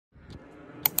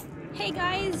Hey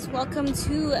guys, welcome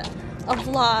to a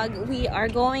vlog. We are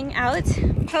going out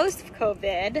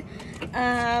post-COVID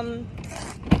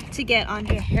to get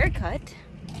Andre a haircut.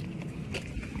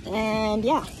 And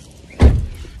yeah,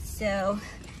 so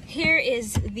here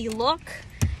is the look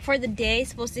for the day.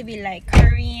 It's supposed to be like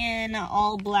Korean,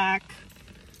 all black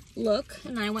look.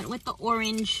 And I went with the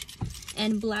orange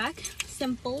and black.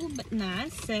 Simple but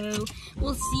nice. So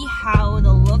we'll see how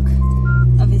the look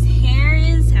of his hair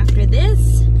is after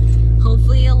this.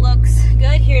 Hopefully it looks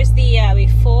good. Here's the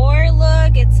before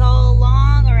look. It's all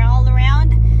long or all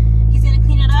around. He's gonna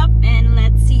clean it up and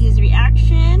let's see his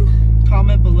reaction.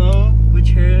 Comment below which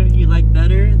hair you like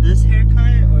better, this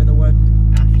haircut or the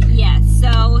one after. Yeah,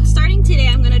 so starting today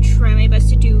I'm gonna try my best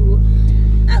to do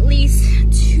at least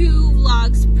 2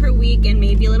 vlogs per week and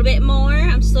maybe a little bit more.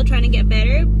 I'm still trying to get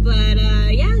better, but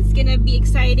yeah, it's gonna be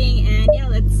exciting. And yeah,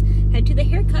 let's head to the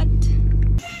haircut.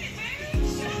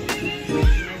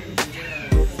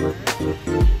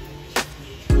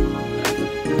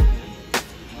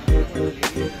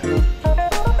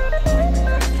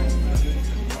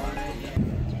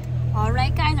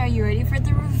 Alright guys, are you ready for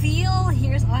the reveal?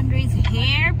 Here's Andre's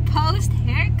hair post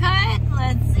haircut.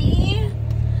 Let's see.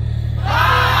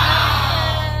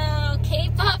 Wow!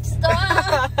 K-pop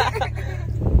star!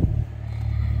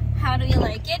 How do you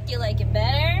like it? Do you like it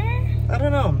better? I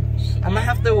don't know. I might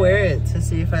have to wear it to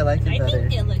see if I like it better. I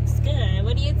think it looks good.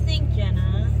 What do you think,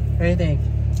 Jenna? What do you think?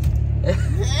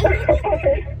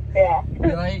 Yeah.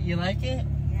 You like it?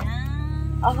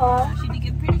 Yeah. She did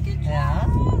a pretty good job. Yeah.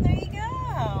 There you go.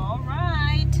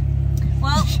 Alright.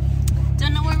 Well,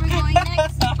 don't know where we're going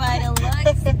next, but it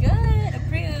looks good.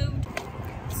 Approved.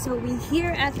 So we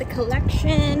here at the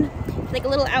collection, like a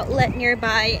little outlet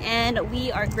nearby, and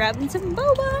we are grabbing some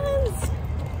bobas.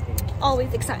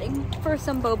 Always exciting for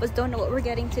some bobas. Don't know what we're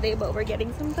getting today, but we're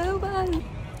getting some bobas.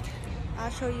 I'll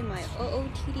show you my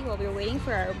OOTD while we're waiting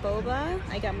for our boba.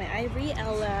 I got my Ivory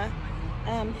Ella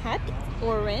hat,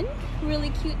 orange,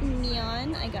 really cute and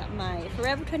neon. I got my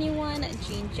Forever 21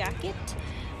 jean jacket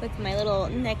with my little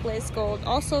necklace, gold,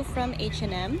 also from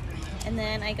H&M. And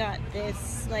then I got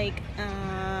this like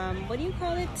what do you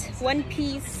call it? One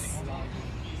piece.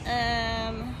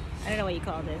 I don't know what you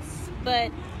call this,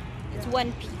 but it's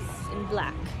one piece in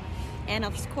black. And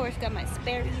of course got my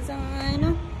Sperry's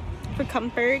on for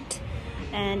comfort.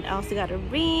 And I also got a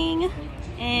ring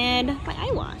and my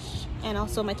eye wash and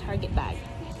also my Target bag.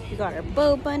 We got our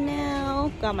boba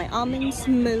now. Got my almond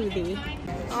smoothie.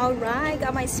 All right,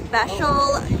 got my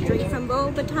special drink from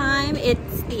Boba time.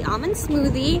 It's the almond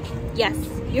smoothie. Yes,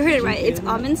 you heard it right. It's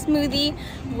almond smoothie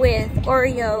with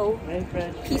Oreo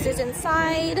pieces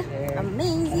inside.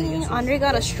 Amazing. Andre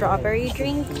got a strawberry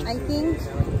drink, I think.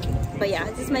 But yeah,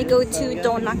 this is my go-to.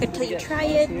 Don't knock it till you try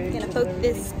it. I'm gonna poke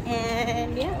this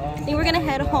and yeah, I think we're gonna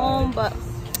head home, but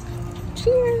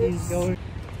cheers.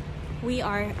 We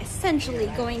are essentially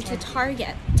going to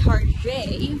Target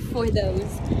for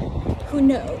those who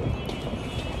know.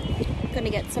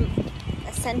 Gonna get some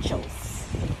essentials.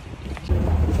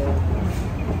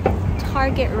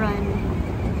 Target run.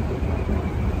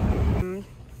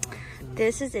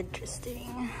 This is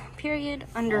interesting. Period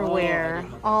underwear.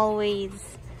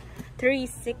 Always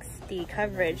 360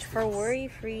 coverage for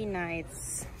worry-free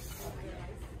nights.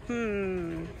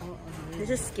 This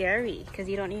is scary because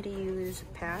you don't need to use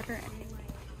pad or anything.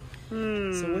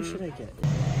 So what should I get?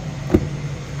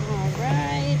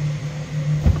 Alright.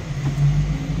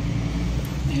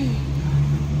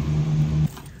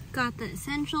 Got the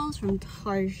essentials from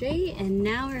Target, and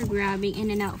now we're grabbing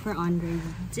In-N-Out for Andre's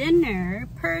dinner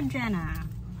per Jenna.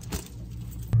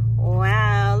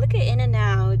 Wow, look at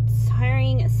In-N-Out.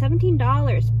 Hiring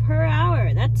 $17 per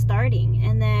hour. That's starting.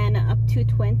 And then up to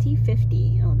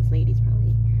 $20.50. Oh, this lady's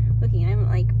probably looking. I'm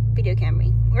like video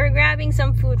camera. We're grabbing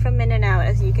some food from In-N-Out,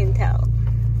 as you can tell.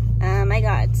 I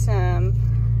got some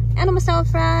animal style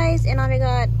fries and I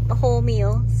got a whole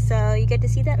meal. So you get to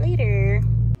see that later.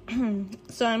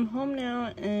 So I'm home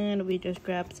now and we just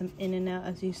grabbed some In-N-Out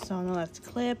as you saw in the last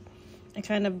clip. I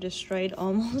kind of destroyed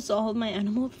almost all of my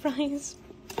animal fries.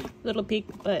 Little peek,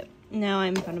 but now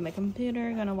I'm in front of my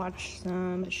computer, gonna watch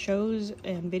some shows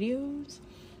and videos.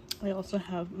 I also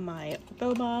have my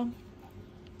boba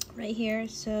right here.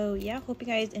 So yeah, hope you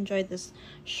guys enjoyed this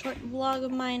short vlog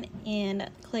of mine,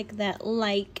 and click that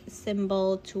like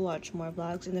symbol to watch more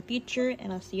vlogs in the future,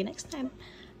 and I'll see you next time.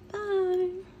 Bye.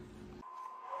 Here's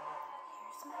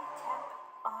my tip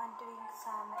on doing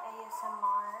some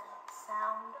ASMR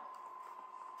sound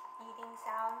eating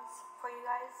sounds for you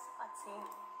guys. Let's see.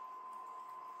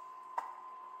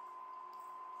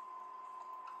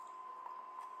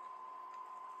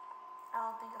 I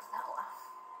don't think it's that one.